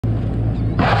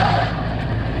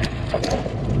Pulling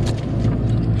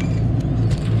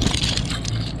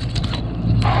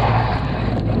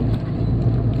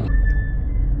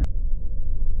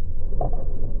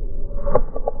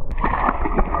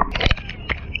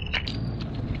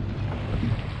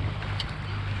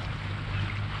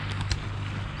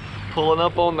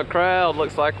up on the crowd,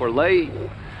 looks like we're late.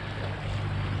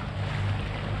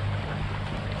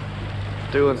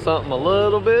 Doing something a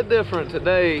little bit different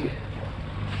today.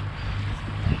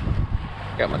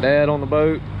 Got my dad on the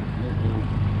boat.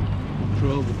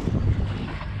 Trouble.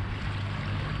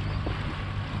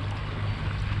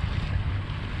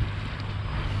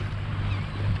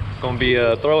 Gonna be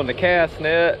throwing the cast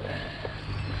net,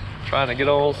 trying to get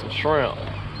on some shrimp.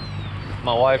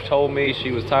 My wife told me she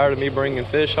was tired of me bringing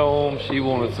fish home. She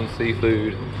wanted some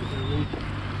seafood.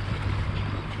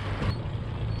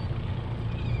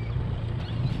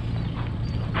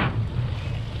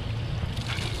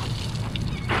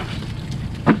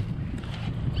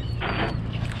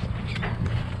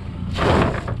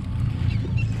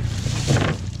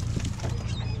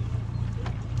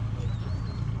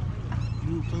 You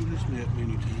don't throw this net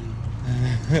many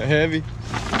times. Heavy.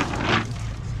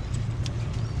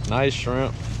 Nice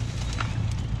shrimp.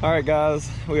 All right, guys,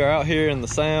 we are out here in the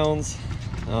sounds.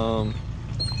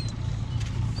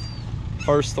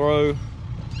 First throw.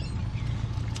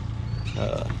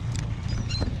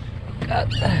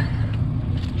 Got a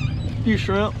few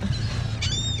shrimp.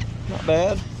 Not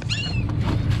bad.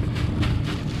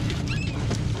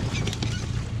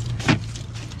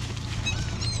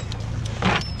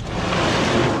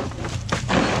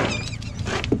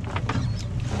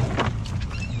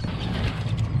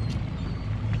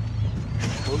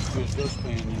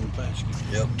 Dustpan in the basket.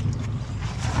 Yep.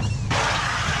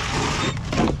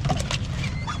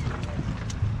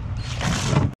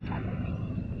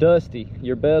 Dusty,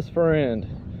 your best friend.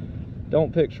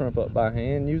 Don't pick shrimp up by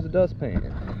hand, use a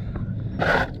dustpan.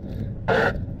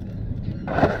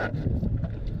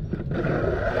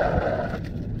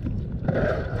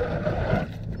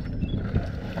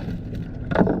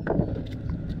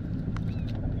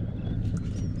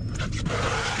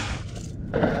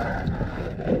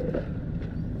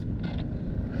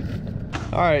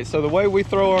 All right, so the way we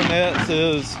throw our nets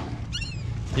is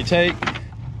you take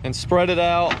and spread it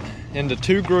out into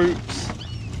two groups.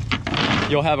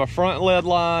 You'll have a front lead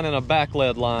line and a back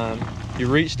lead line. You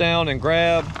reach down and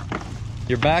grab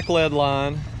your back lead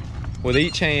line with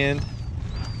each hand.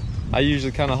 I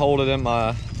usually kind of hold it in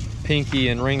my pinky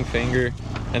and ring finger,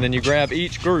 and then you grab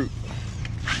each group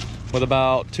with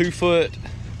about 2 foot.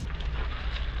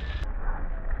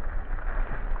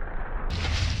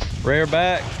 Rear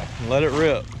back and let it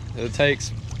rip. It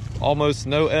takes almost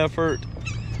no effort.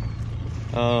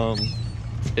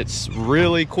 It's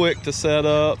really quick to set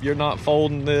up. You're not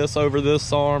folding this over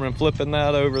this arm and flipping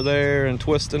that over there and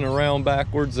twisting around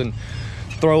backwards and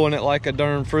throwing it like a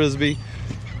darn frisbee.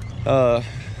 You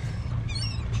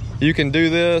can do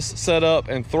this, set up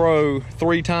and throw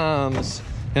 3 times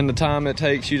in the time it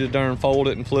takes you to darn fold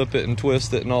it and flip it and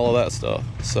twist it and all of that stuff.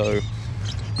 So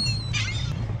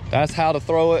that's how to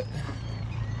throw it.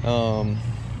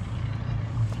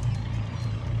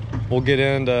 We'll get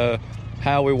into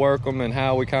how we work them and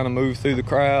how we kind of move through the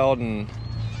crowd and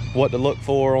what to look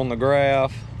for on the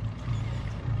graph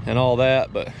and all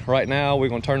that. But right now we're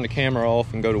gonna turn the camera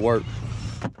off and go to work.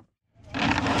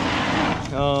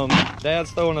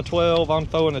 Dad's throwing a 12, I'm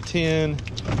throwing a 10.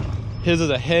 His is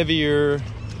a heavier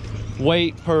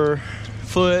weight per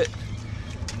foot,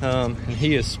 and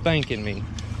he is spanking me.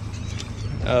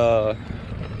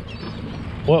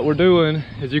 What we're doing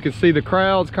is, you can see the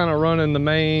crowd's kind of running the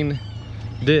main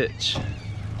ditch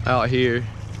out here,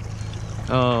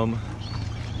 and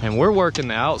we're working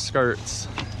the outskirts,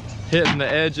 hitting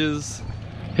the edges,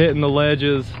 hitting the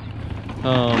ledges,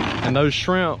 and those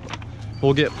shrimp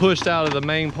will get pushed out of the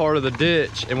main part of the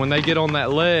ditch, and when they get on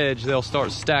that ledge they'll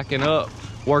start stacking up,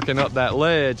 working up that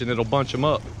ledge, and it'll bunch them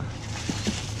up.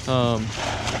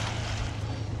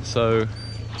 So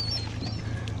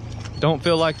don't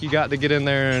feel like you got to get in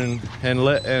there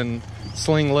and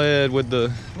sling lead with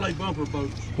the play bumper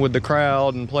boats with the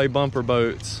crowd and play bumper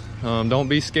boats. Don't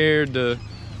be scared to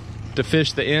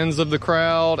fish the ends of the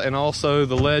crowd and also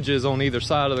the ledges on either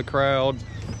side of the crowd.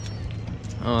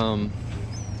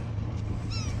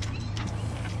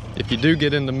 If you do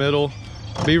get in the middle,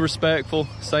 be respectful,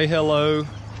 say hello,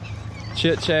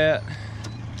 chit chat,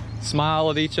 smile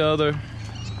at each other.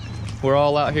 We're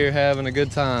all out here having a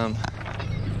good time,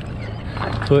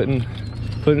 putting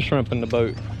shrimp in the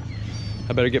boat.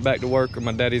 I better get back to work or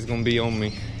my daddy's gonna be on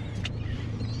me.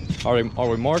 Are we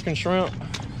marking shrimp?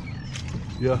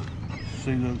 Yeah.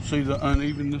 See the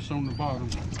unevenness on the bottom.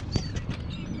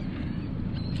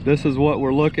 this is what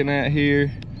we're looking at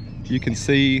here. You can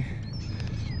see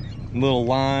little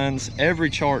lines. Every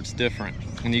chart's different,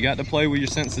 and you got to play with your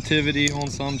sensitivity on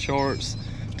some charts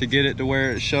to get it to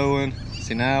where it's showing.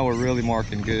 See, now we're really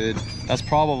marking good. That's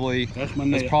probably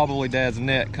Dad's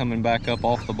net coming back up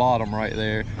off the bottom right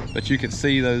there, but you can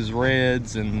see those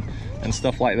reds and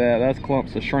stuff like that. That's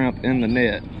clumps of shrimp in the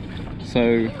net.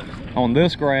 So on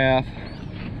this graph,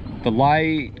 the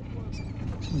light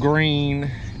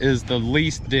green is the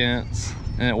least dense,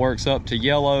 and it works up to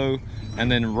yellow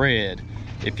and then red.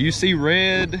 If you see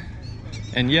red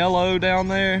and yellow down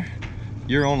there,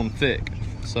 you're on them thick.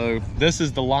 So this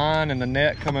is the line and the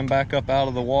net coming back up out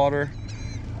of the water,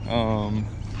 and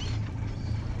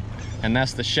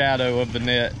that's the shadow of the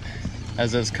net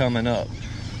as it's coming up.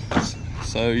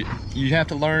 So you have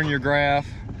to learn your graph,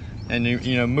 and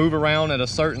you know, move around at a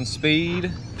certain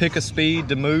speed. Pick a speed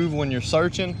to move when you're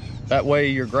searching. That way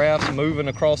your graph's moving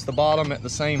across the bottom at the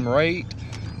same rate,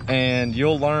 and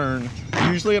you'll learn.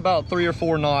 Usually about 3 or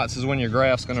 4 knots is when your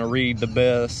graph's gonna read the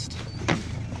best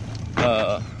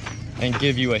and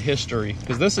give you a history,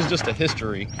 because this is just a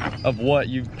history of what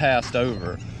you've passed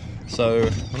over. So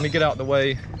let me get out the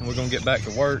way and we're gonna get back to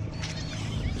work.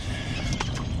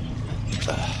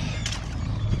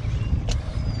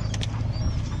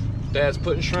 Dad's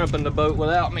putting shrimp in the boat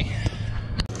without me.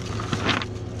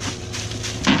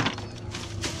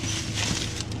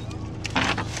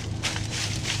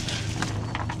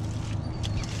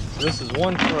 This is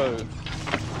one throw.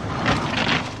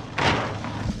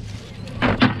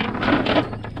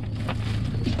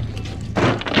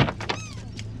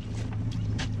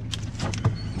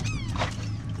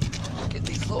 Get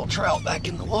these little trout back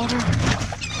in the water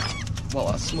while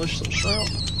I smush some shrimp.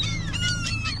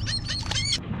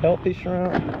 Healthy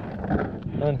shrimp,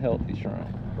 unhealthy shrimp.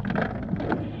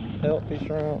 Healthy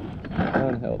shrimp,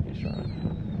 unhealthy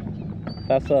shrimp.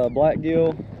 That's a black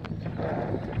gill.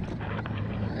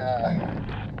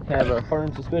 Have a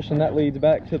firm suspicion that leads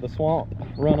back to the swamp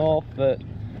runoff that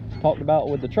talked about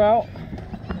with the trout.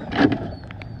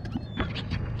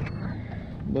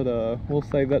 But we'll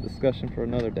save that discussion for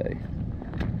another day.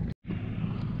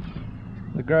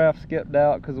 The graph skipped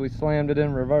out because we slammed it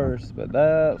in reverse, but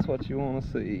that's what you want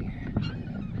to see.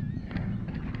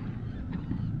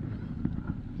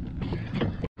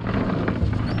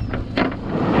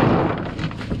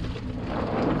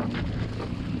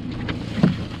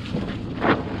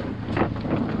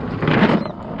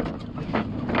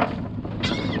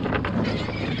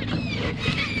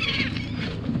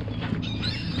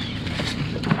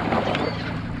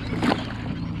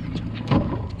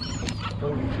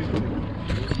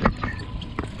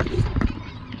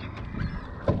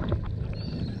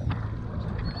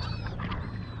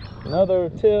 Another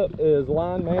tip is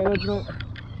line management.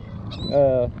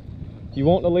 You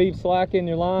want to leave slack in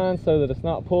your line so that it's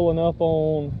not pulling up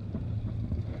on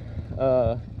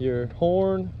your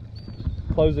horn,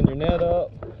 closing your net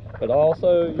up. But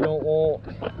also you don't want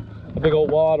a big old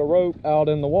wad of rope out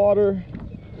in the water,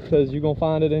 because you're gonna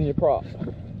find it in your prop.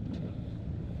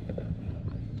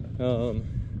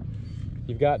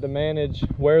 You've got to manage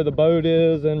where the boat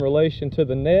is in relation to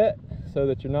the net so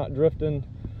that you're not drifting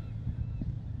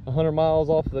 100 miles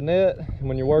off the net. And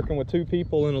when you're working with 2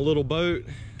 people in a little boat,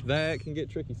 that can get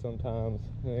tricky sometimes,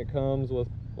 and it comes with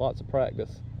lots of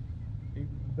practice. Even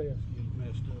the best gets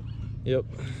messed up. Yep.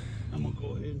 I'm gonna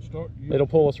go ahead and start. It'll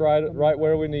pull us right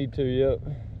where we need to. Yep.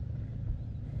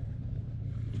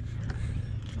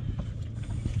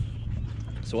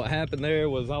 So what happened there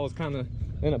was I was kind of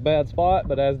in a bad spot,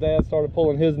 but as Dad started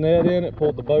pulling his net in, it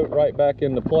pulled the boat right back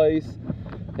into place,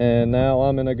 and now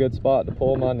I'm in a good spot to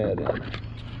pull my net in.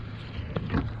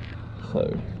 So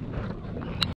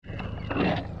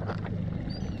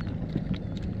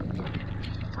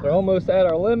we're almost at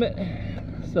our limit,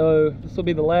 so this will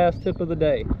be the last tip of the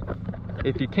day.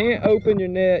 If you can't open your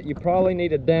net, you probably need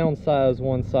to downsize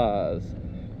one size.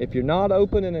 If you're not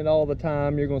opening it all the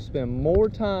time, you're going to spend more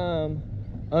time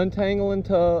untangling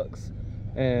tucks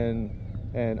and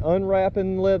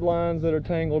unwrapping lead lines that are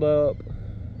tangled up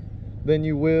than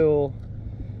you will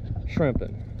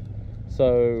shrimping.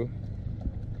 So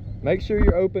make sure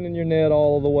you're opening your net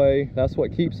all the way. That's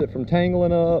what keeps it from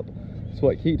tangling up. It's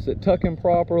what keeps it tucking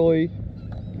properly.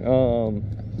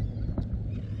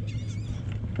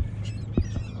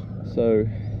 So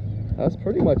that's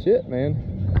pretty much it, man.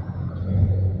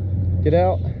 Get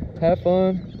out, have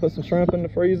fun, put some shrimp in the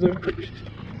freezer,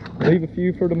 leave a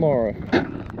few for tomorrow.